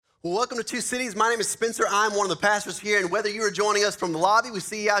Well, welcome to Two Cities. My name is Spencer. I'm one of the pastors here, and whether you are joining us from the lobby, we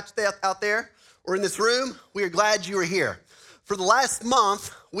see you out there, or in this room, we are glad you are here. For the last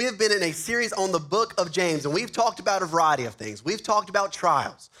month, we have been in a series on the book of James, and we've talked about a variety of things. We've talked about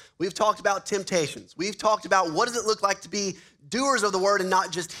trials. We've talked about temptations. We've talked about what does it look like to be doers of the word and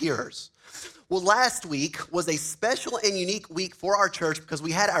not just hearers. Well, last week was a special and unique week for our church because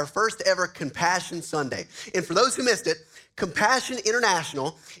we had our first ever Compassion Sunday. And for those who missed it, Compassion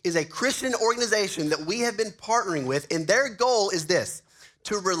International is a Christian organization that we have been partnering with, and their goal is this: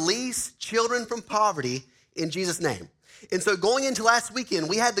 to release children from poverty in Jesus' name. And so going into last weekend,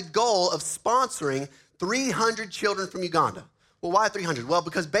 we had the goal of sponsoring 300 children from Uganda. Well, why 300? Well,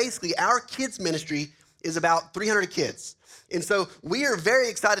 because basically our kids ministry is about 300 kids. And so we are very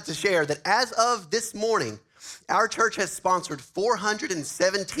excited to share that as of this morning, our church has sponsored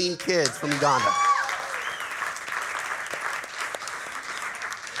 417 kids from Uganda.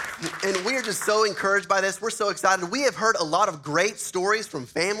 And we are just so encouraged by this. We're so excited. We have heard a lot of great stories from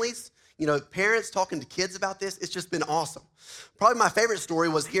families, parents talking to kids about this. It's just been awesome. Probably my favorite story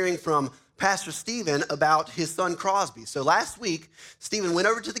was hearing from Pastor Stephen about his son Crosby. So last week, Stephen went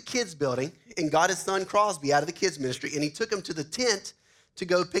over to the kids building and got his son Crosby out of the kids ministry, and he took him to the tent to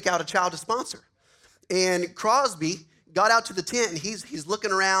go pick out a child to sponsor. And Crosby got out to the tent, and he's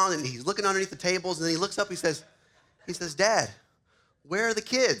looking around, and he's looking underneath the tables, and then he looks up, he says, "Dad, where are the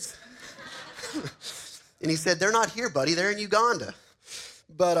kids?" And he said, "They're not here, buddy. They're in Uganda."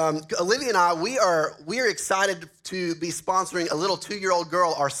 But Olivia and I, we are excited to be sponsoring a little 2-year-old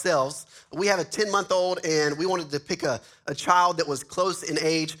girl ourselves. We have a 10-month-old, and we wanted to pick a child that was close in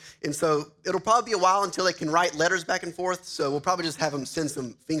age. And so it'll probably be a while until they can write letters back and forth. So we'll probably just have them send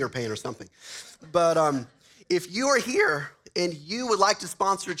some finger paint or something. But if you are here and you would like to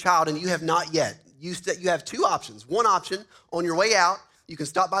sponsor a child and you have not yet, you have two options. One option, on your way out, you can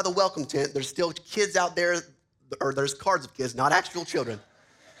stop by the welcome tent. There's still kids out there, or there's cards of kids, not actual children.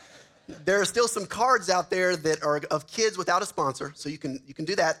 There are still some cards out there that are of kids without a sponsor, so you can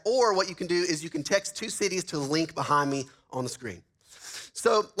do that. Or what you can do is you can text Two Cities to the link behind me on the screen.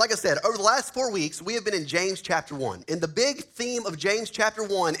 So, like I said, over the last 4 weeks, we have been in James chapter 1. And the big theme of James chapter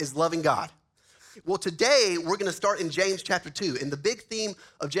 1 is loving God. Well, today, we're going to start in James chapter 2. And the big theme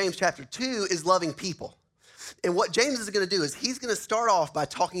of James chapter 2 is loving people. And what James is going to do is he's going to start off by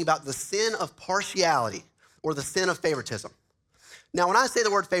talking about the sin of partiality, or the sin of favoritism. Now, when I say the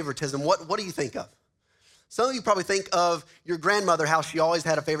word favoritism, what do you think of? Some of you probably think of your grandmother, how she always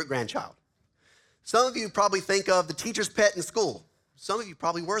had a favorite grandchild. Some of you probably think of the teacher's pet in school. Some of you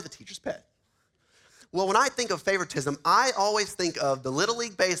probably were the teacher's pet. Well, when I think of favoritism, I always think of the Little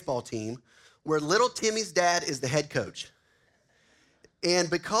League baseball team where little Timmy's dad is the head coach. And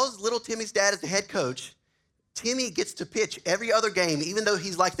because little Timmy's dad is the head coach, Timmy gets to pitch every other game, even though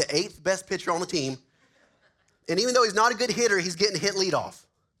he's like the 8th best pitcher on the team. And even though he's not a good hitter, he's getting hit leadoff.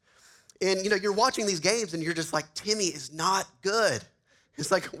 And, you're watching these games and you're just like, Timmy is not good.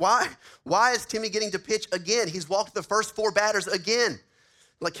 It's like, why is Timmy getting to pitch again? He's walked the first 4 batters again.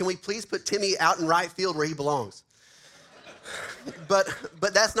 Like, can we please put Timmy out in right field where he belongs? But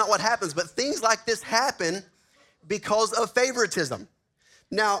that's not what happens. But things like this happen because of favoritism.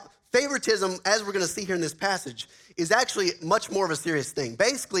 Now, favoritism, as we're going to see here in this passage, is actually much more of a serious thing.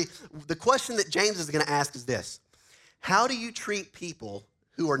 Basically, the question that James is going to ask is this: how do you treat people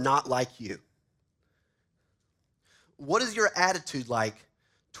who are not like you? What is your attitude like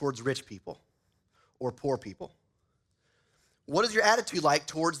towards rich people or poor people? What is your attitude like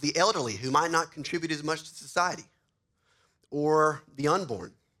towards the elderly who might not contribute as much to society, or the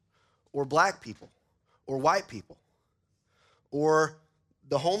unborn, or black people, or white people, or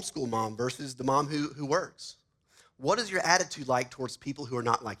the homeschool mom versus the mom who works? What is your attitude like towards people who are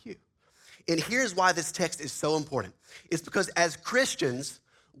not like you? And here's why this text is so important. It's because as Christians,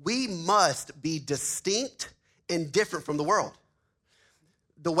 we must be distinct and different from the world.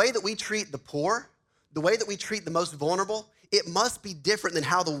 The way that we treat the poor, the way that we treat the most vulnerable, it must be different than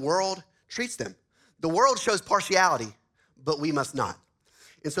how the world treats them. The world shows partiality, but we must not.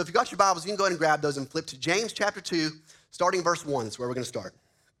 And so if you got your Bibles, you can go ahead and grab those and flip to James chapter 2, starting verse 1. That's where we're going to start.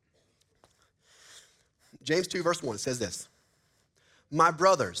 James 2, verse 1 says this: "My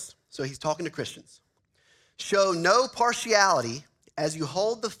brothers," so he's talking to Christians, "show no partiality as you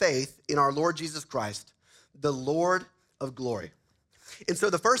hold the faith in our Lord Jesus Christ, the Lord of glory." And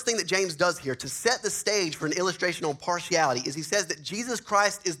so the first thing that James does here to set the stage for an illustration on partiality is he says that Jesus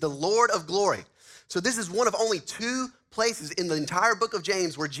Christ is the Lord of glory. So this is one of only 2 places in the entire book of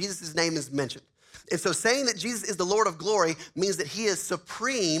James where Jesus' name is mentioned. And so saying that Jesus is the Lord of glory means that he is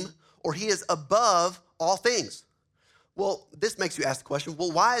supreme, or he is above all things. Well, this makes you ask the question,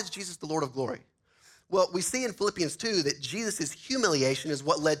 well, why is Jesus the Lord of glory? Well, we see in Philippians 2 that Jesus' humiliation is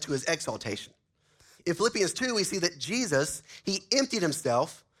what led to his exaltation. In Philippians 2, we see that Jesus, he emptied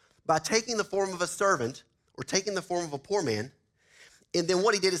himself by taking the form of a servant or taking the form of a poor man. And then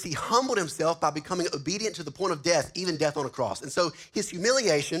what he did is he humbled himself by becoming obedient to the point of death, even death on a cross. And so his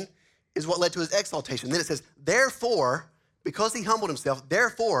humiliation is what led to his exaltation. Then it says, therefore, because he humbled himself,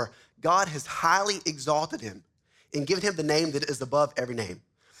 therefore, God has highly exalted him and given him the name that is above every name.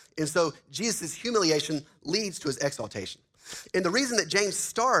 And so Jesus' humiliation leads to his exaltation. And the reason that James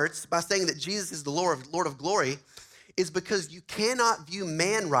starts by saying that Jesus is the Lord of glory is because you cannot view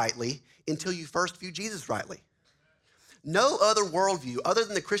man rightly until you first view Jesus rightly. No other worldview other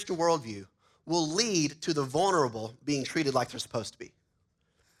than the Christian worldview will lead to the vulnerable being treated like they're supposed to be.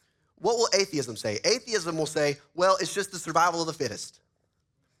 What will atheism say? Atheism will say, well, it's just the survival of the fittest.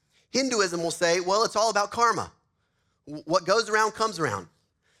 Hinduism will say, well, it's all about karma. What goes around comes around.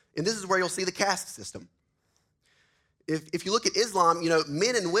 And this is where you'll see the caste system. If you look at Islam,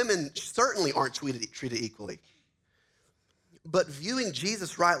 men and women certainly aren't treated equally. But viewing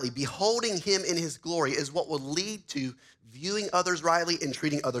Jesus rightly, beholding him in his glory is what will lead to viewing others rightly and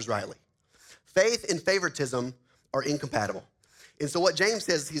treating others rightly. Faith and favoritism are incompatible. And so what James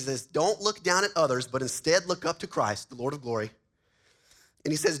says, he says, don't look down at others, but instead look up to Christ, the Lord of glory.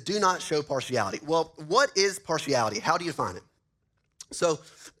 And he says, do not show partiality. Well, what is partiality? How do you define it? So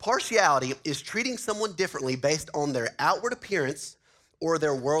partiality is treating someone differently based on their outward appearance or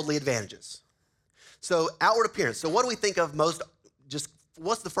their worldly advantages. So outward appearance. So what do we think of most,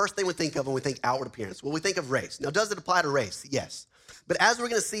 what's the first thing we think of when we think outward appearance? Well, we think of race. Now, does it apply to race? Yes. But as we're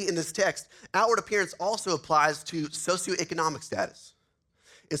going to see in this text, outward appearance also applies to socioeconomic status.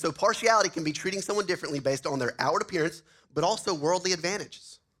 And so partiality can be treating someone differently based on their outward appearance, but also worldly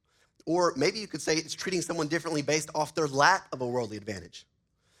advantages. Or maybe you could say it's treating someone differently based off their lack of a worldly advantage.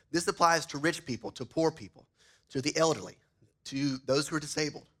 This applies to rich people, to poor people, to the elderly, to those who are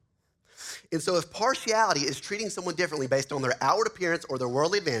disabled. And so if partiality is treating someone differently based on their outward appearance or their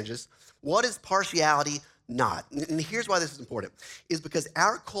worldly advantages, what is partiality not? And here's why this is important, is because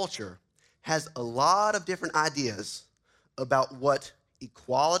our culture has a lot of different ideas about what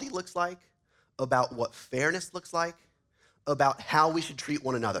equality looks like, about what fairness looks like, about how we should treat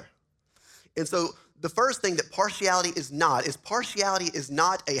one another. And so the first thing that partiality is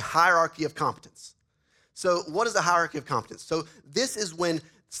not a hierarchy of competence. So what is a hierarchy of competence? So this is when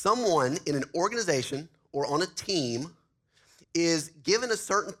someone in an organization or on a team is given a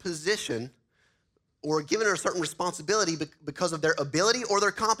certain position or given a certain responsibility because of their ability or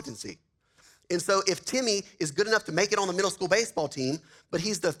their competency. And so if Timmy is good enough to make it on the middle school baseball team, but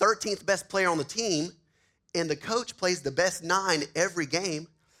he's the 13th best player on the team, and the coach plays the best 9 every game,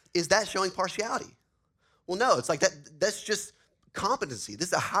 is that showing partiality? Well, no, it's like that's just competency. This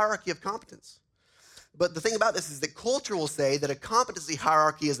is a hierarchy of competence. But the thing about this is that culture will say that a competency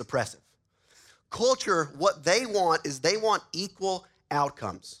hierarchy is oppressive. Culture, what they want is they want equal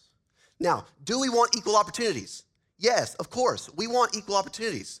outcomes. Now, do we want equal opportunities? Yes, of course, we want equal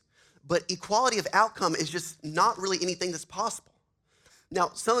opportunities. But equality of outcome is just not really anything that's possible.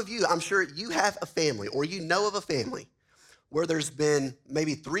 Now, some of you, I'm sure you have a family or you know of a family where there's been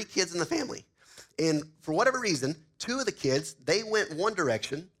maybe 3 kids in the family. And for whatever reason, 2 of the kids, they went one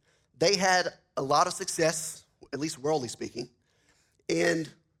direction. They had a lot of success, at least worldly speaking. And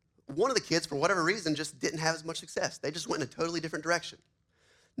one of the kids, for whatever reason, just didn't have as much success. They just went in a totally different direction.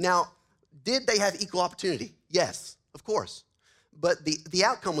 Now, did they have equal opportunity? Yes, of course. But the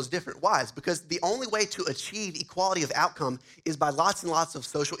outcome was different. Why? It's because the only way to achieve equality of outcome is by lots and lots of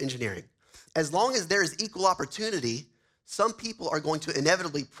social engineering. As long as there is equal opportunity, some people are going to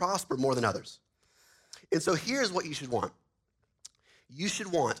inevitably prosper more than others. And so here's what you should want. You should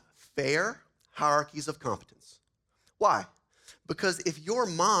want fair hierarchies of competence. Why? Because if your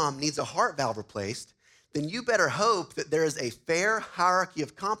mom needs a heart valve replaced, then you better hope that there is a fair hierarchy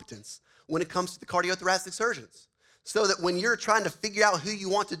of competence when it comes to the cardiothoracic surgeons. So that when you're trying to figure out who you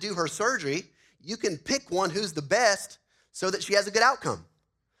want to do her surgery, you can pick one who's the best so that she has a good outcome.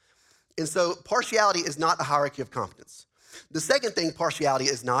 And so partiality is not a hierarchy of competence. The second thing partiality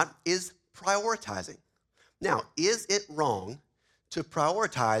is not is prioritizing. Now, is it wrong to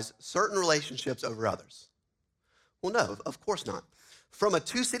prioritize certain relationships over others? Well, no, of course not. From a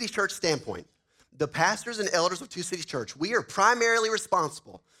Two Cities Church standpoint, the pastors and elders of Two Cities Church, we are primarily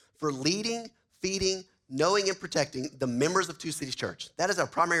responsible for leading, feeding, knowing, and protecting the members of Two Cities Church. That is our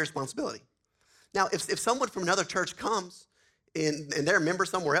primary responsibility. Now, if someone from another church comes and they're a member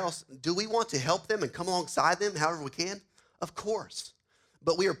somewhere else, do we want to help them and come alongside them however we can? Of course.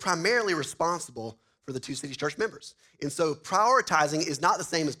 But we are primarily responsible for the Two Cities Church members. And so prioritizing is not the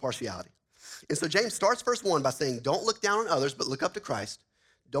same as partiality. And so James starts verse 1 by saying, don't look down on others, but look up to Christ.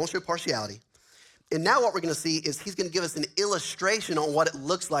 Don't show partiality. And now what we're going to see is he's going to give us an illustration on what it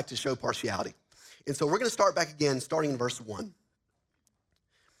looks like to show partiality. And so we're going to start back again, starting in verse 1.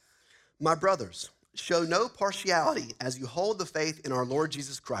 My brothers, show no partiality as you hold the faith in our Lord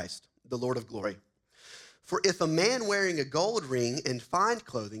Jesus Christ, the Lord of glory. For if a man wearing a gold ring and fine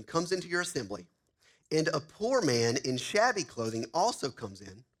clothing comes into your assembly, and a poor man in shabby clothing also comes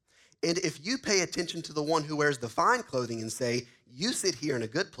in, and if you pay attention to the one who wears the fine clothing and say, you sit here in a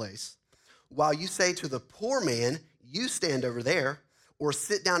good place, while you say to the poor man, you stand over there, or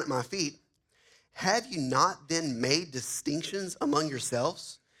sit down at my feet, have you not then made distinctions among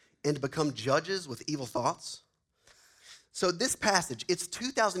yourselves and become judges with evil thoughts? So this passage, it's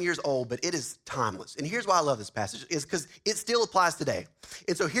 2,000 years old, but it is timeless. And here's why I love this passage, is because it still applies today.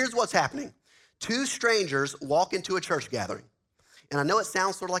 And so here's what's happening. Two strangers walk into a church gathering. And I know it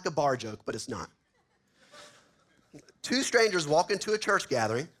sounds sort of like a bar joke, but it's not. Two strangers walk into a church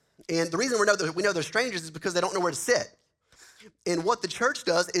gathering, and the reason we know they're strangers is because they don't know where to sit. And what the church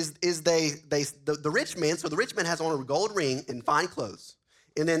does is the rich man, so the rich man has on a gold ring and fine clothes.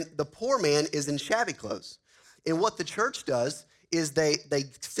 And then the poor man is in shabby clothes. And what the church does is they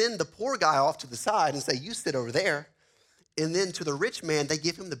send the poor guy off to the side and say, you sit over there. And then to the rich man, they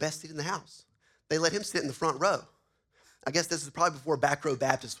give him the best seat in the house. They let him sit in the front row. I guess this is probably before back row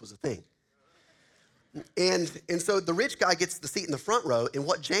Baptist was a thing. And so the rich guy gets the seat in the front row. And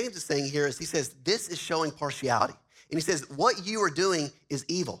what James is saying here is he says, this is showing partiality. And he says, what you are doing is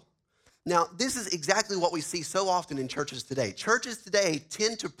evil. Now, this is exactly what we see so often in churches today. Churches today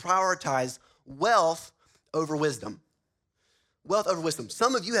tend to prioritize wealth over wisdom. Wealth over wisdom.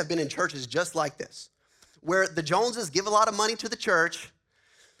 Some of you have been in churches just like this, where the Joneses give a lot of money to the church,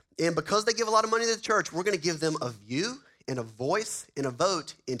 and because they give a lot of money to the church, we're going to give them a view and a voice and a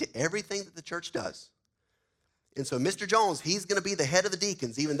vote into everything that the church does. And so Mr. Jones, he's going to be the head of the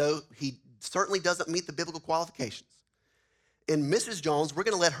deacons, even though he certainly doesn't meet the biblical qualifications. And Mrs. Jones, we're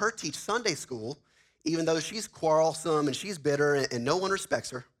going to let her teach Sunday school, even though she's quarrelsome and she's bitter and no one respects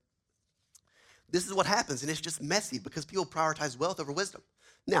her. This is what happens, and it's just messy because people prioritize wealth over wisdom.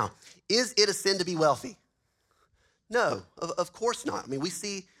 Now, is it a sin to be wealthy? No, of course not. I mean, we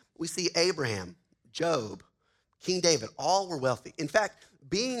see Abraham, Job, King David, all were wealthy. In fact,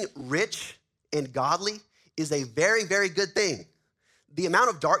 being rich and godly is a very, very good thing. The amount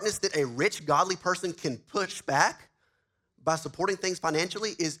of darkness that a rich, godly person can push back by supporting things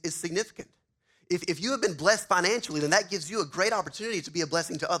financially is significant. If you have been blessed financially, then that gives you a great opportunity to be a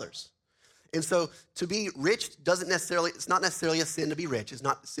blessing to others. And so to be rich it's not necessarily a sin to be rich. It's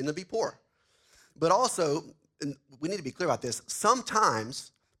not a sin to be poor. But also, and we need to be clear about this,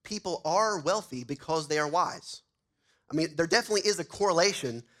 sometimes people are wealthy because they are wise. I mean, there definitely is a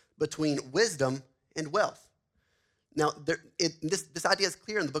correlation between wisdom and wealth. Now, this idea is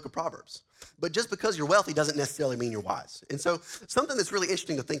clear in the book of Proverbs. But just because you're wealthy doesn't necessarily mean you're wise. And so something that's really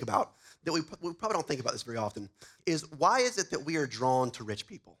interesting to think about, that we probably don't think about this very often, is why is it that we are drawn to rich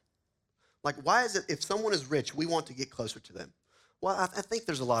people? Like, why is it if someone is rich, we want to get closer to them? Well, I think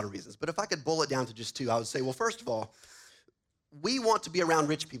there's a lot of reasons. But if I could boil it down to just two, I would say, well, first of all, we want to be around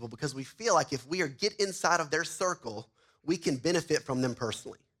rich people because we feel like if we get inside of their circle, we can benefit from them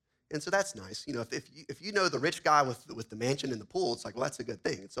personally. And so that's nice. You know, if you know the rich guy with the mansion and the pool, it's like, well, that's a good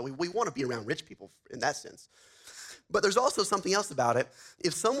thing. And so we want to be around rich people in that sense. But there's also something else about it.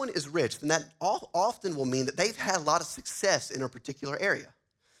 If someone is rich, then that often will mean that they've had a lot of success in a particular area.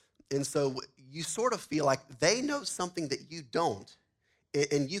 And so you sort of feel like they know something that you don't,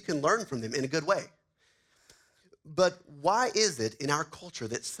 and you can learn from them in a good way. But why is it in our culture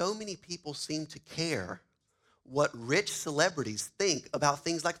that so many people seem to care what rich celebrities think about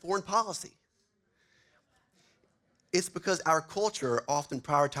things like foreign policy? It's because our culture often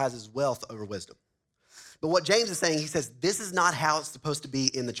prioritizes wealth over wisdom. But what James is saying, he says, this is not how it's supposed to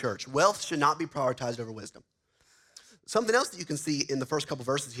be in the church. Wealth should not be prioritized over wisdom. Something else that you can see in the first couple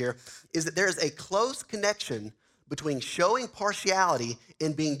verses here is that there is a close connection between showing partiality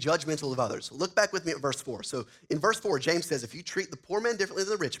and being judgmental of others. Look back with me at verse 4. So in verse 4, James says, if you treat the poor man differently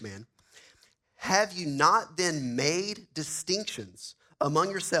than the rich man, have you not then made distinctions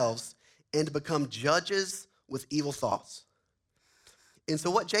among yourselves and become judges with evil thoughts? And so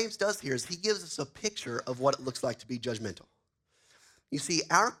what James does here is he gives us a picture of what it looks like to be judgmental. You see,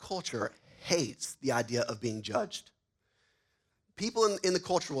 our culture hates the idea of being judged. People in the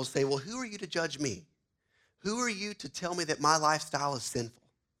culture will say, well, who are you to judge me? Who are you to tell me that my lifestyle is sinful?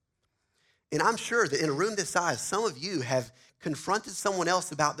 And I'm sure that in a room this size, some of you have confronted someone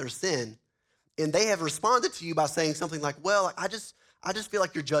else about their sin, and they have responded to you by saying something like, well, I just feel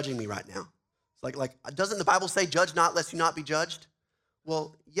like you're judging me right now. It's like, doesn't the Bible say, judge not lest you not be judged?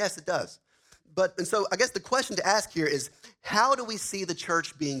 Well, yes, it does. And so I guess the question to ask here is, how do we see the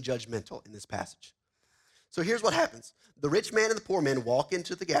church being judgmental in this passage? So here's what happens. The rich man and the poor man walk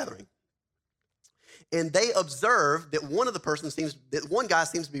into the gathering, and they observe that one guy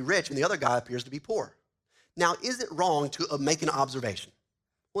seems to be rich and the other guy appears to be poor. Now, is it wrong to make an observation?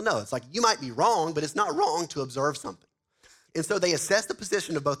 Well, no, it's like you might be wrong, but it's not wrong to observe something. And so they assess the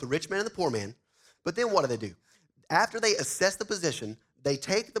position of both the rich man and the poor man, but then what do? After they assess the position, they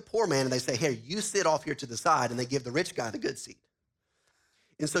take the poor man and they say, here, you sit off here to the side, and they give the rich guy the good seat.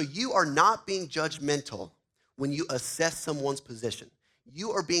 And so you are not being judgmental when you assess someone's position.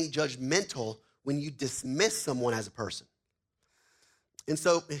 You are being judgmental when you dismiss someone as a person. And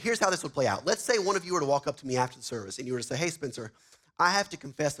so here's how this would play out. Let's say one of you were to walk up to me after the service and you were to say, hey, Spencer, I have to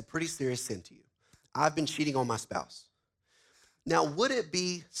confess a pretty serious sin to you. I've been cheating on my spouse. Now, would it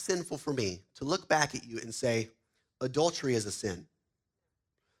be sinful for me to look back at you and say, adultery is a sin?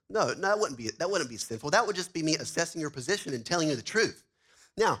 No, that wouldn't be sinful. That would just be me assessing your position and telling you the truth.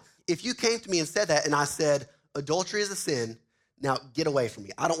 Now, if you came to me and said that and I said, adultery is a sin, now get away from me.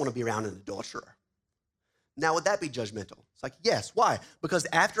 I don't want to be around an adulterer. Now, would that be judgmental? It's like, yes. Why? Because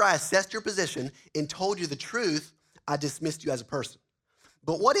after I assessed your position and told you the truth, I dismissed you as a person.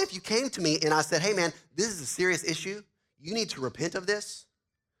 But what if you came to me and I said, hey, man, this is a serious issue. You need to repent of this.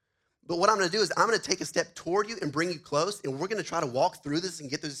 But what I'm going to do is I'm going to take a step toward you and bring you close, and we're going to try to walk through this and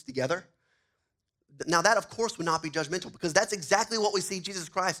get this together. Now, that, of course, would not be judgmental, because that's exactly what we see Jesus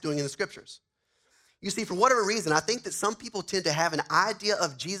Christ doing in the scriptures. You see, for whatever reason, I think that some people tend to have an idea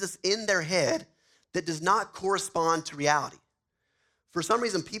of Jesus in their head that does not correspond to reality. For some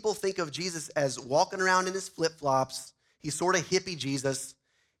reason, people think of Jesus as walking around in his flip-flops. He's sort of hippie Jesus.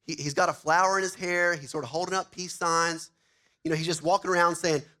 He's got a flower in his hair. He's sort of holding up peace signs. He's just walking around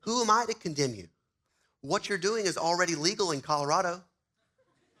saying, who am I to condemn you? What you're doing is already legal in Colorado.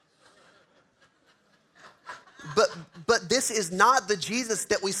 But this is not the Jesus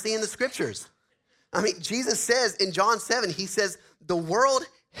that we see in the scriptures. I mean, Jesus says in John 7, he says, the world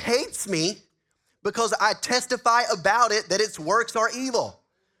hates me because I testify about it that its works are evil.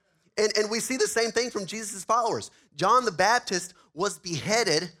 And we see the same thing from Jesus' followers. John the Baptist was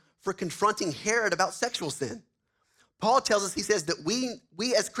beheaded for confronting Herod about sexual sin. Paul tells us, he says that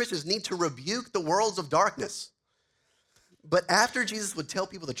we as Christians need to rebuke the worlds of darkness. But after Jesus would tell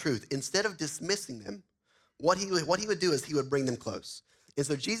people the truth, instead of dismissing them, what he would do is he would bring them close. And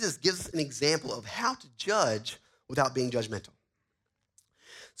so Jesus gives us an example of how to judge without being judgmental.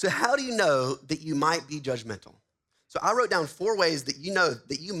 So how do you know that you might be judgmental? So I wrote down 4 ways that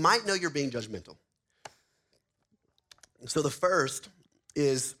you might know you're being judgmental. So the first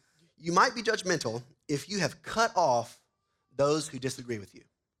is you might be judgmental if you have cut off those who disagree with you.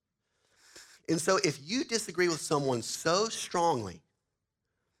 And so if you disagree with someone so strongly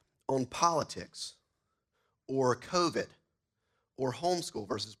on politics or COVID or homeschool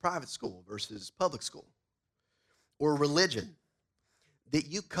versus private school versus public school or religion, that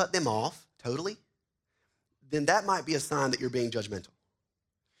you cut them off totally, then that might be a sign that you're being judgmental.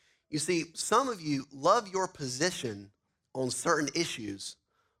 You see, some of you love your position on certain issues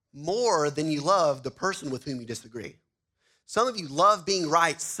more than you love the person with whom you disagree. Some of you love being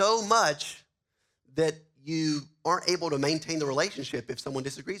right so much that you aren't able to maintain the relationship if someone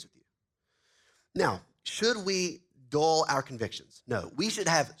disagrees with you. Now, should we dull our convictions? No, we should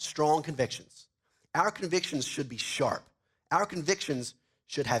have strong convictions. Our convictions should be sharp. Our convictions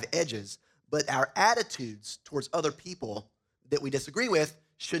should have edges, but our attitudes towards other people that we disagree with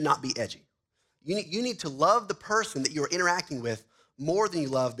should not be edgy. You need to love the person that you're interacting with more than you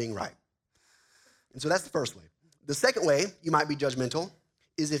love being right. And so that's the first way. The second way you might be judgmental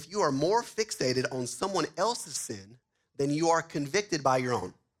is if you are more fixated on someone else's sin than you are convicted by your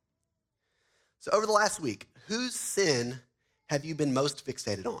own. So over the last week, whose sin have you been most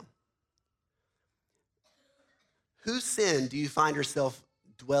fixated on? Whose sin do you find yourself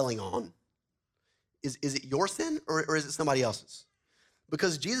dwelling on? Is it your sin or is it somebody else's?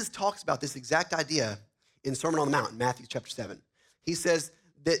 Because Jesus talks about this exact idea in Sermon on the Mount in Matthew chapter 7. He says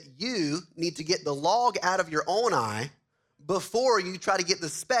that you need to get the log out of your own eye before you try to get the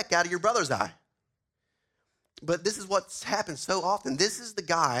speck out of your brother's eye. But this is what's happened so often. This is the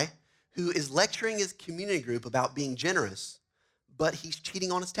guy who is lecturing his community group about being generous, but he's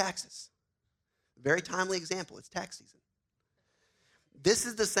cheating on his taxes. Very timely example. It's tax season. This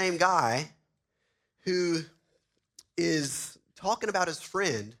is the same guy who is talking about his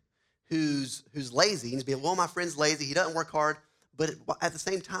friend who's lazy. And he's being, well, my friend's lazy. He doesn't work hard, but at the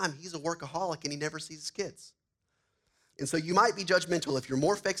same time, he's a workaholic and he never sees his kids. And so you might be judgmental if you're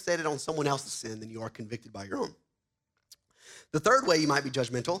more fixated on someone else's sin than you are convicted by your own. The third way you might be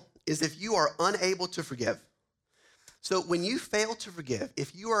judgmental is if you are unable to forgive. So when you fail to forgive,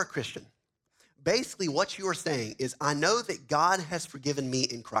 if you are a Christian, basically what you are saying is, I know that God has forgiven me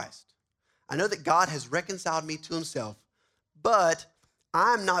in Christ. I know that God has reconciled me to himself, but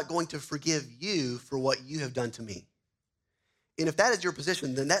I'm not going to forgive you for what you have done to me. And if that is your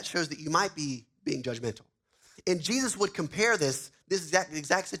position, then that shows that you might be being judgmental. And Jesus would compare this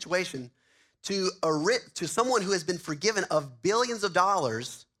exact situation to someone who has been forgiven of billions of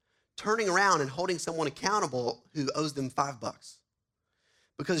dollars, turning around and holding someone accountable who owes them $5.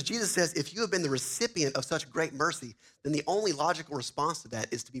 Because Jesus says, if you have been the recipient of such great mercy, then the only logical response to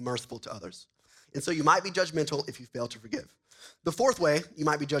that is to be merciful to others. And so you might be judgmental if you fail to forgive. The fourth way you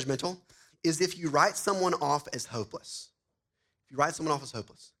might be judgmental is if you write someone off as hopeless. If you write someone off as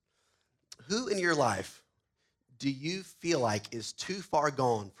hopeless. Who in your life do you feel like is too far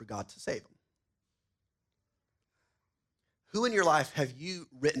gone for God to save them? Who in your life have you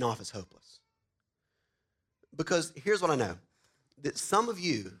written off as hopeless? Because here's what I know, that some of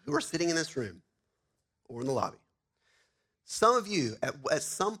you who are sitting in this room or in the lobby, some of you at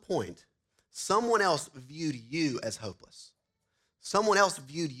some point, someone else viewed you as hopeless. Someone else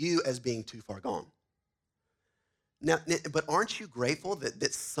viewed you as being too far gone. Now, but aren't you grateful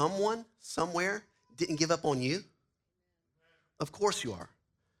that someone somewhere didn't give up on you? Of course you are.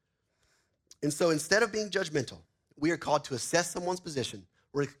 And so instead of being judgmental, we are called to assess someone's position.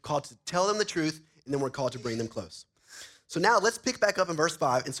 We're called to tell them the truth, and then we're called to bring them close. So now let's pick back up in verse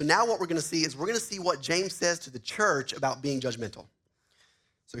 5. And so now what we're going to see is we're going to see what James says to the church about being judgmental.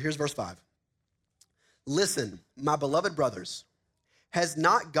 So here's verse 5. Listen, my beloved brothers, has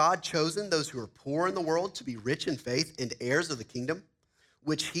not God chosen those who are poor in the world to be rich in faith and heirs of the kingdom,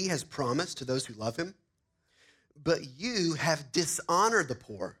 which he has promised to those who love him? But you have dishonored the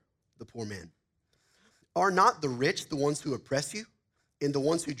poor man. Are not the rich the ones who oppress you and the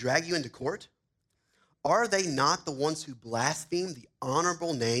ones who drag you into court? Are they not the ones who blaspheme the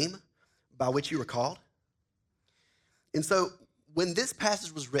honorable name by which you were called? And so when this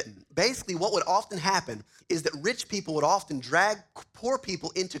passage was written, basically what would often happen is that rich people would often drag poor people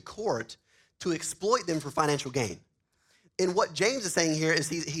into court to exploit them for financial gain. And what James is saying here is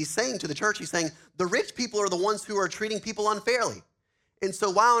he's saying to the church, he's saying, the rich people are the ones who are treating people unfairly. And so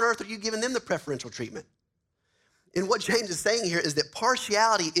why on earth are you giving them the preferential treatment? And what James is saying here is that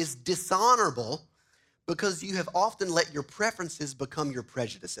partiality is dishonorable because you have often let your preferences become your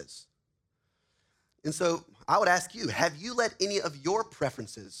prejudices. And so I would ask you, have you let any of your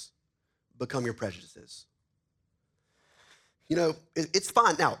preferences become your prejudices? You know, it's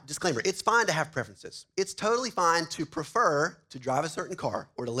fine. Now, disclaimer, it's fine to have preferences. It's totally fine to prefer to drive a certain car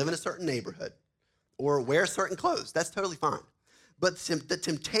or to live in a certain neighborhood or wear certain clothes. That's totally fine. But the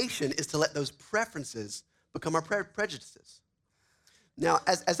temptation is to let those preferences become our prejudices. Now,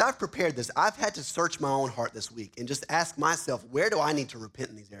 as I've prepared this, I've had to search my own heart this week and just ask myself, where do I need to repent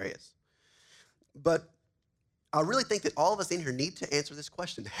in these areas? But I really think that all of us in here need to answer this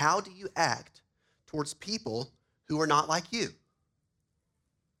question. How do you act towards people who are not like you?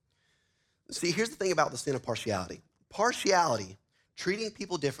 See, here's the thing about the sin of partiality. Partiality, treating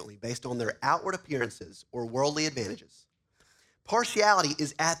people differently based on their outward appearances or worldly advantages. Partiality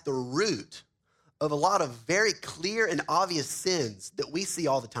is at the root of a lot of very clear and obvious sins that we see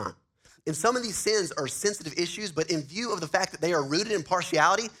all the time. And some of these sins are sensitive issues, but in view of the fact that they are rooted in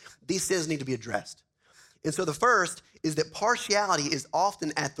partiality, these sins need to be addressed. And so the first is that partiality is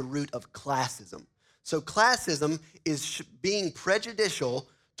often at the root of classism. So classism is being prejudicial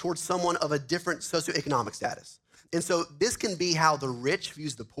towards someone of a different socioeconomic status. And so this can be how the rich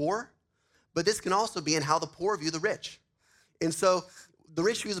views the poor, but this can also be in how the poor view the rich. And so the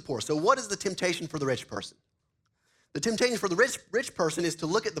rich views the poor. So what is the temptation for the rich person? The temptation for the rich person is to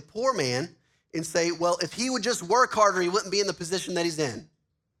look at the poor man and say, well, if he would just work harder, he wouldn't be in the position that he's in.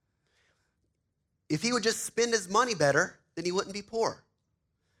 If he would just spend his money better, then he wouldn't be poor.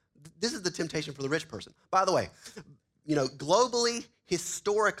 This is the temptation for the rich person. By the way, you know, globally,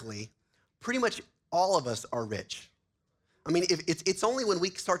 historically, pretty much all of us are rich. I mean, it's only when we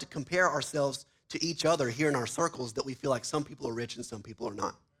start to compare ourselves to each other here in our circles that we feel like some people are rich and some people are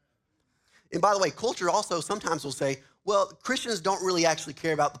not. And by the way, culture also sometimes will say, well, Christians don't really actually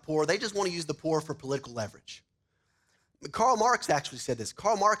care about the poor. They just want to use the poor for political leverage. Karl Marx actually said this.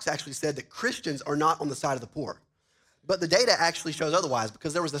 Karl Marx actually said that Christians are not on the side of the poor. But the data actually shows otherwise,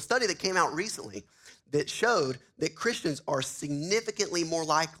 because there was a study that came out recently that showed that Christians are significantly more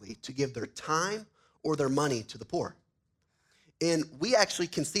likely to give their time or their money to the poor. And we actually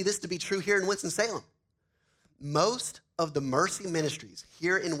can see this to be true here in Winston-Salem. Most of the mercy ministries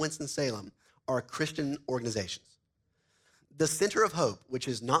here in Winston-Salem are Christian organizations. The Center of Hope, which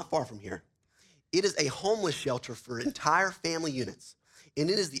is not far from here, it is a homeless shelter for entire family units. And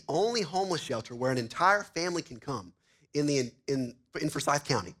it is the only homeless shelter where an entire family can come in Forsyth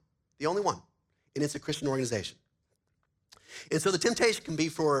County. The only one. And it's a Christian organization. And so the temptation can be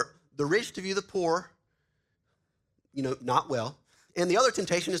for the rich to view the poor, not well. And the other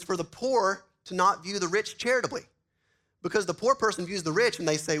temptation is for the poor to not view the rich charitably. Because the poor person views the rich and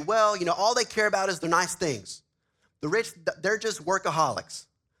they say, well, all they care about is their nice things. The rich, they're just workaholics.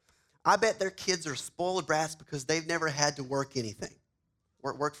 I bet their kids are spoiled brats because they've never had to work anything,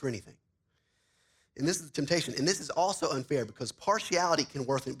 work for anything. And this is the temptation. And this is also unfair because partiality can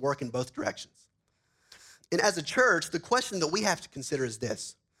work in both directions. And as a church, the question that we have to consider is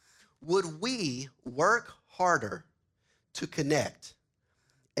this. Would we work harder to connect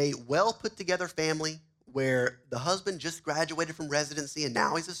a well-put-together family where the husband just graduated from residency and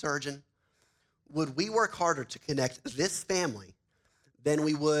now he's a surgeon? Would we work harder to connect this family than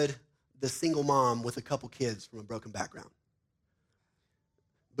we would the single mom with a couple kids from a broken background?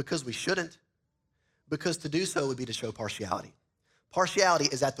 Because we shouldn't. Because to do so would be to show partiality. Partiality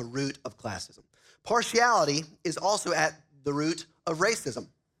is at the root of classism. Partiality is also at the root of racism.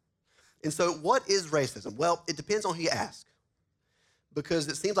 And so what is racism? Well, it depends on who you ask. Because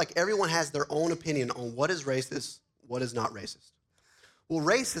it seems like everyone has their own opinion on what is racist, what is not racist. Well,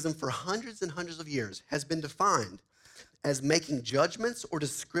 racism for hundreds and hundreds of years has been defined as making judgments or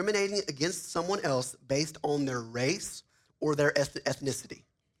discriminating against someone else based on their race or their ethnicity.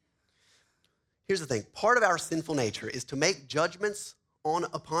 Here's the thing. Part of our sinful nature is to make judgments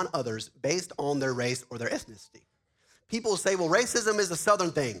upon others based on their race or their ethnicity. People will say, well, racism is a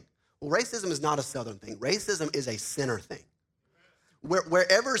Southern thing. Well, racism is not a Southern thing. Racism is a sinner thing.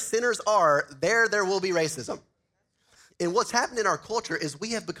 Wherever sinners are, there will be racism. And what's happened in our culture is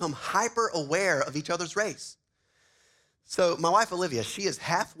we have become hyper aware of each other's race. So my wife, Olivia, she is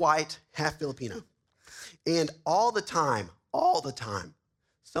half white, half Filipino. And all the time,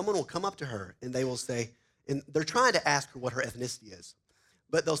 someone will come up to her and they will say, and they're trying to ask her what her ethnicity is,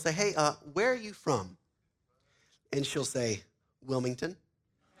 but they'll say, hey, where are you from? And she'll say, Wilmington.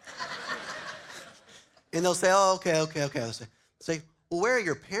 And they'll say, oh, okay. They'll say, well, where are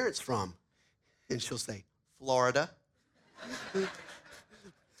your parents from? And she'll say, Florida.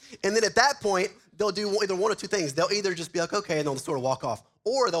 And then at that point, they'll do either one of two things. They'll either just be like, okay, and they'll sort of walk off.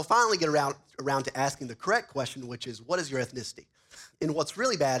 Or they'll finally get around to asking the correct question, which is, what is your ethnicity? And what's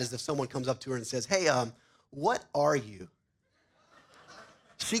really bad is if someone comes up to her and says, hey, what are you?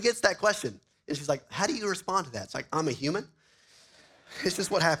 She gets that question. And she's like, how do you respond to that? It's like, I'm a human. It's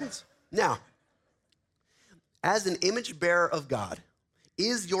just what happens. Now, as an image bearer of God,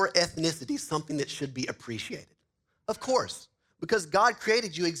 is your ethnicity something that should be appreciated? Of course, because God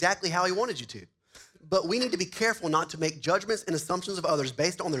created you exactly how he wanted you to. But we need to be careful not to make judgments and assumptions of others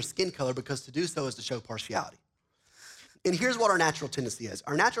based on their skin color, because to do so is to show partiality. And here's what our natural tendency is.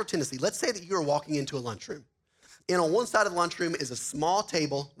 Our natural tendency, let's say that you are walking into a lunchroom, and on one side of the lunchroom is a small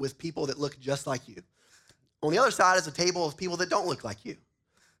table with people that look just like you. On the other side is a table of people that don't look like you.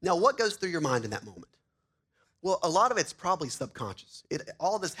 Now, what goes through your mind in that moment? Well, a lot of it's probably subconscious.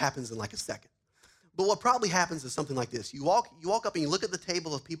 All of this happens in like a second. But what probably happens is something like this. You walk up and you look at the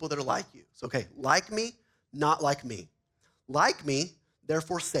table of people that are like you. It's okay, like me, not like me. Like me,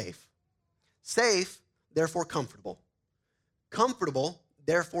 therefore safe. Safe, therefore comfortable. Comfortable,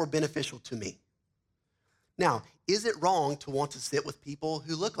 therefore beneficial to me. Now, is it wrong to want to sit with people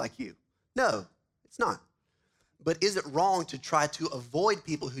who look like you? No, it's not. But is it wrong to try to avoid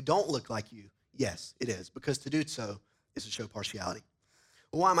people who don't look like you? Yes, it is, because to do so is to show partiality.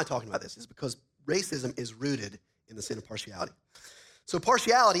 Well, why am I talking about this? It's because racism is rooted in the sin of partiality. So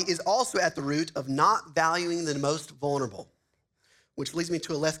partiality is also at the root of not valuing the most vulnerable, which leads me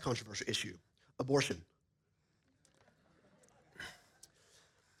to a less controversial issue, abortion.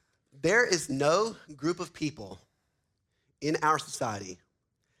 There is no group of people in our society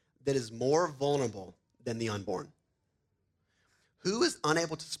that is more vulnerable than the unborn. Who is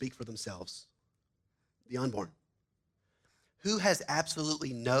unable to speak for themselves? The unborn. Who has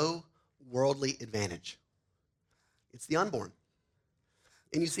absolutely no worldly advantage? It's the unborn.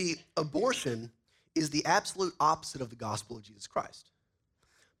 And you see, abortion is the absolute opposite of the gospel of Jesus Christ.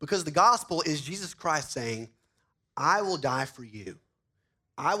 Because the gospel is Jesus Christ saying, I will die for you.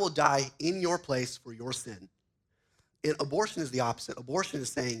 I will die in your place for your sin. And abortion is the opposite. Abortion is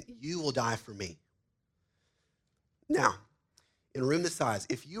saying, you will die for me. Now, in a room this size,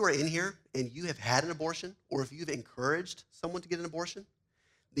 if you are in here and you have had an abortion, or if you've encouraged someone to get an abortion,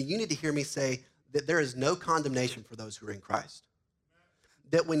 then you need to hear me say that there is no condemnation for those who are in Christ.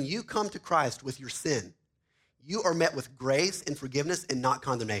 That when you come to Christ with your sin, you are met with grace and forgiveness and not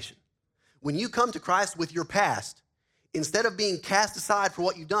condemnation. When you come to Christ with your past, instead of being cast aside for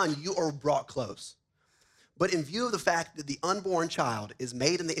what you've done, you are brought close. But in view of the fact that the unborn child is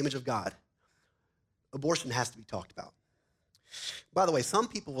made in the image of God, abortion has to be talked about. By the way, some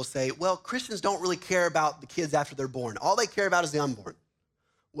people will say, well, Christians don't really care about the kids after they're born. All they care about is the unborn.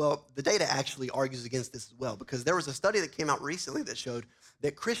 Well, the data actually argues against this as well, because there was a study that came out recently that showed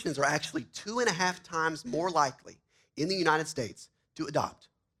that Christians are actually 2.5 times more likely in the United States to adopt.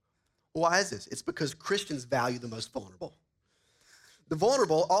 Well, why is this? It's because Christians value the most vulnerable. The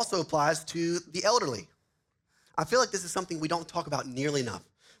vulnerable also applies to the elderly. I feel like this is something we don't talk about nearly enough.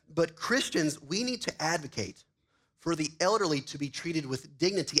 But Christians, we need to advocate for the elderly to be treated with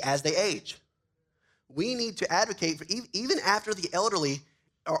dignity as they age. We need to advocate for, even after the elderly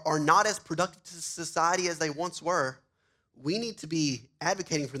are not as productive to society as they once were, we need to be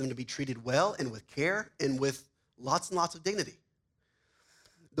advocating for them to be treated well and with care and with lots and lots of dignity.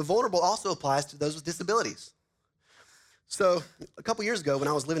 The vulnerable also applies to those with disabilities. So a couple years ago when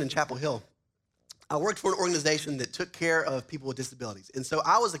I was living in Chapel Hill, I worked for an organization that took care of people with disabilities. And so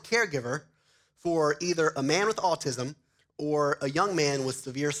I was a caregiver for either a man with autism or a young man with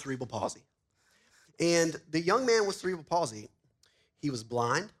severe cerebral palsy. And the young man with cerebral palsy, he was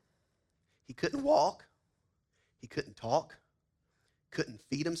blind, he couldn't walk, he couldn't talk, couldn't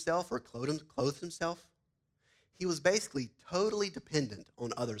feed himself or clothe himself. He was basically totally dependent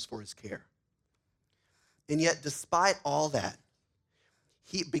on others for his care. And yet, despite all that,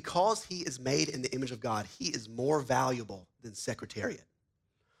 because he is made in the image of God, he is more valuable than Secretariat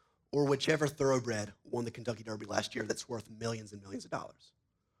or whichever thoroughbred won the Kentucky Derby last year that's worth millions and millions of dollars.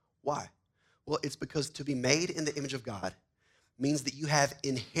 Why? Well, it's because to be made in the image of God means that you have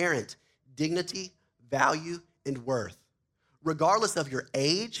inherent dignity, value, and worth, regardless of your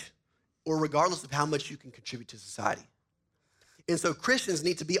age or regardless of how much you can contribute to society. And so Christians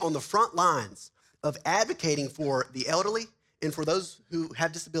need to be on the front lines of advocating for the elderly and for those who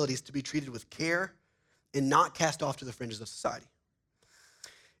have disabilities to be treated with care and not cast off to the fringes of society.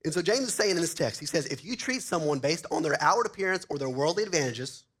 And so James is saying in this text, he says, if you treat someone based on their outward appearance or their worldly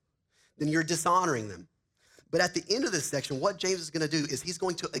advantages, then you're dishonoring them. But at the end of this section, what James is going to do is he's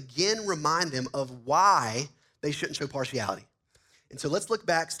going to again remind them of why they shouldn't show partiality. And so let's look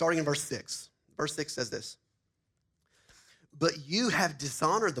back starting in verse 6. Verse 6 says this, but you have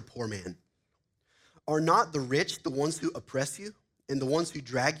dishonored the poor man. Are not the rich the ones who oppress you and the ones who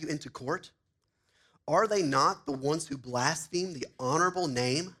drag you into court? Are they not the ones who blaspheme the honorable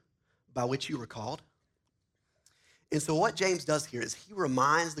name by which you were called? And so what James does here is he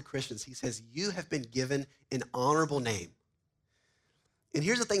reminds the Christians, he says, you have been given an honorable name. And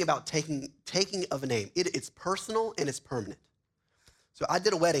here's the thing about taking of a name. It's personal and it's permanent. So I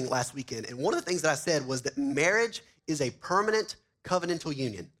did a wedding last weekend, and one of the things that I said was that marriage is a permanent covenantal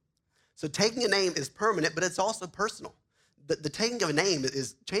union. So taking a name is permanent, but it's also personal. The taking of a name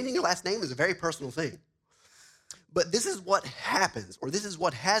is, changing your last name is a very personal thing. But this is what happens, or this is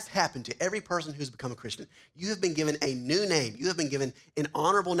what has happened to every person who's become a Christian. You have been given a new name. You have been given an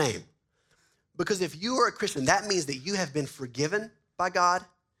honorable name. Because if you are a Christian, that means that you have been forgiven by God,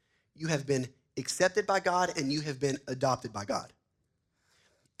 you have been accepted by God, and you have been adopted by God.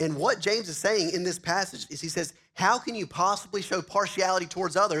 And what James is saying in this passage is he says, how can you possibly show partiality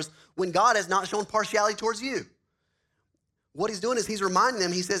towards others when God has not shown partiality towards you? What he's doing is he's reminding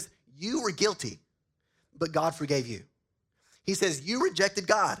them, he says, you were guilty, but God forgave you. He says, you rejected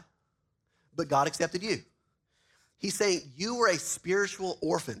God, but God accepted you. He's saying, you were a spiritual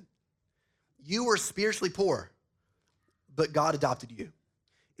orphan. You were spiritually poor, but God adopted you.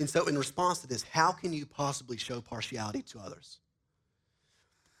 And so in response to this, how can you possibly show partiality to others?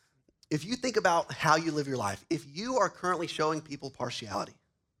 If you think about how you live your life, if you are currently showing people partiality,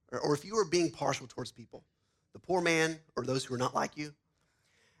 or if you are being partial towards people, the poor man or those who are not like you,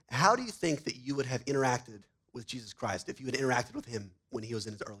 how do you think that you would have interacted with Jesus Christ if you had interacted with him when he was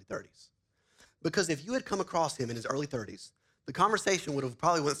in his early 30s? Because if you had come across him in his early 30s, the conversation would have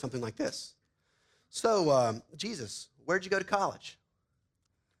probably went something like this. So, Jesus, where'd you go to college?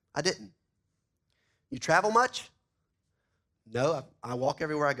 I didn't. You travel much? No, I walk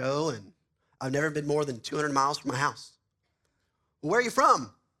everywhere I go, and I've never been more than 200 miles from my house. Well, where are you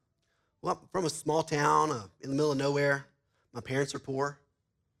from? Well, I'm from a small town in the middle of nowhere. My parents are poor.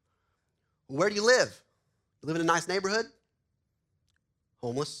 Well, where do you live? You live in a nice neighborhood?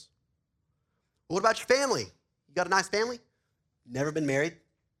 Homeless. Well, what about your family? You got a nice family? Never been married?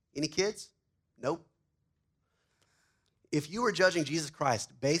 Any kids? Nope. If you were judging Jesus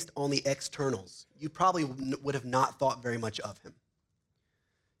Christ based on the externals, you probably would have not thought very much of him.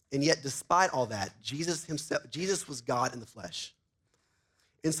 And yet, despite all that, Jesus was God in the flesh.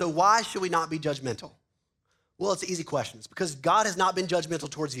 And so why should we not be judgmental? Well, it's an easy question. It's because God has not been judgmental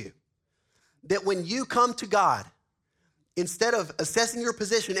towards you. That when you come to God, instead of assessing your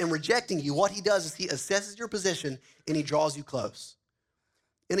position and rejecting you, what he does is he assesses your position and he draws you close.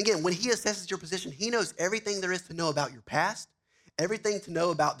 And again, when he assesses your position, he knows everything there is to know about your past, everything to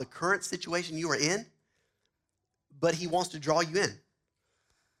know about the current situation you are in, but he wants to draw you in.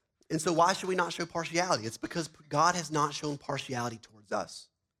 And so why should we not show partiality? It's because God has not shown partiality towards us.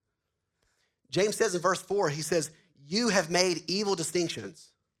 James says in verse 4, he says, you have made evil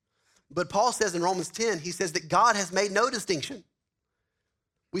distinctions. But Paul says in Romans 10, he says that God has made no distinction.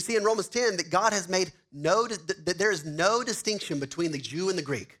 We see in Romans 10 that God has made that there is no distinction between the Jew and the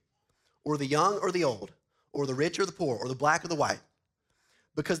Greek, or the young or the old, or the rich or the poor, or the black or the white,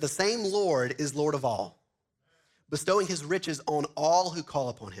 because the same Lord is Lord of all, bestowing his riches on all who call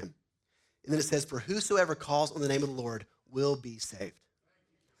upon him. And then it says, for whosoever calls on the name of the Lord will be saved.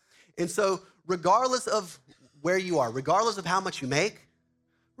 And so regardless of where you are, regardless of how much you make,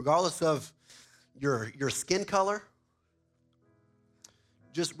 regardless of your skin color,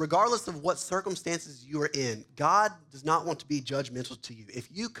 just regardless of what circumstances you are in, God does not want to be judgmental to you. If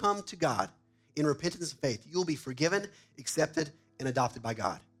you come to God in repentance and faith, you will be forgiven, accepted, and adopted by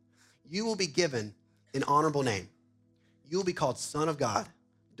God. You will be given an honorable name. You will be called son of God,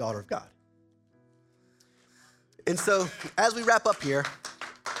 daughter of God. And so as we wrap up here,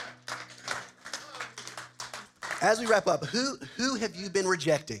 who have you been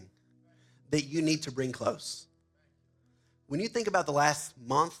rejecting that you need to bring close? When you think about the last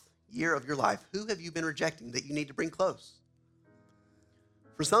month, year of your life, who have you been rejecting that you need to bring close?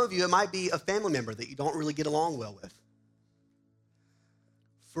 For some of you, it might be a family member that you don't really get along well with.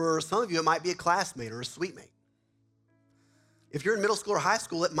 For some of you, it might be a classmate or a suite mate. If you're in middle school or high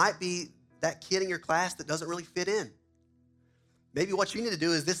school, it might be that kid in your class that doesn't really fit in. Maybe what you need to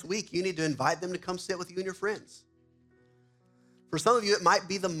do is this week, you need to invite them to come sit with you and your friends. For some of you, it might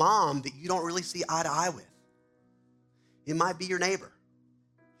be the mom that you don't really see eye to eye with. It might be your neighbor.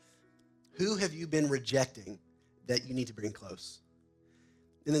 Who have you been rejecting that you need to bring close?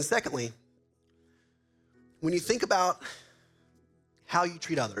 And then secondly, when you think about how you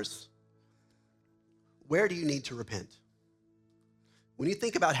treat others, where do you need to repent? When you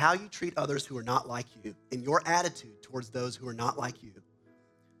think about how you treat others who are not like you and your attitude towards those who are not like you,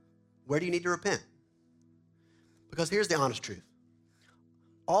 where do you need to repent? Because here's the honest truth.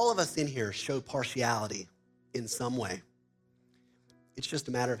 All of us in here show partiality in some way. It's just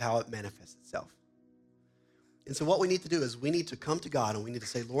a matter of how it manifests itself. And so what we need to do is we need to come to God and we need to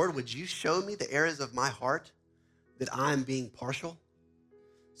say, Lord, would you show me the areas of my heart that I'm being partial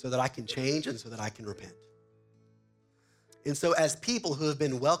so that I can change and so that I can repent? And so as people who have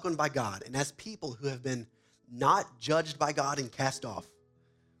been welcomed by God and as people who have been not judged by God and cast off,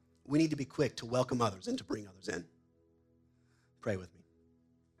 we need to be quick to welcome others and to bring others in. Pray with me.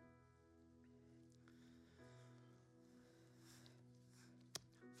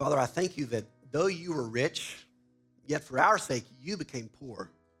 Father, I thank you that though you were rich, yet for our sake you became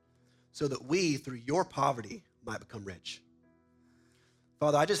poor, so that we, through your poverty, might become rich.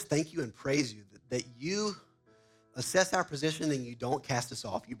 Father, I just thank you and praise you that you assess our position and you don't cast us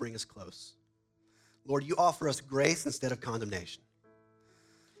off. You bring us close. Lord, you offer us grace instead of condemnation.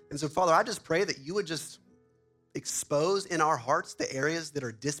 And so, Father, I just pray that you would just expose in our hearts the areas that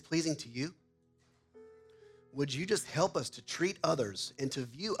are displeasing to you. Would you just help us to treat others and to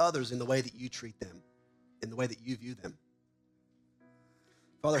view others in the way that you treat them, in the way that you view them.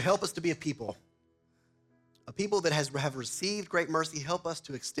 Father, help us to be a people that have received great mercy. Help us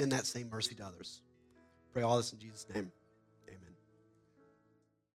to extend that same mercy to others. Pray all this in Jesus' name.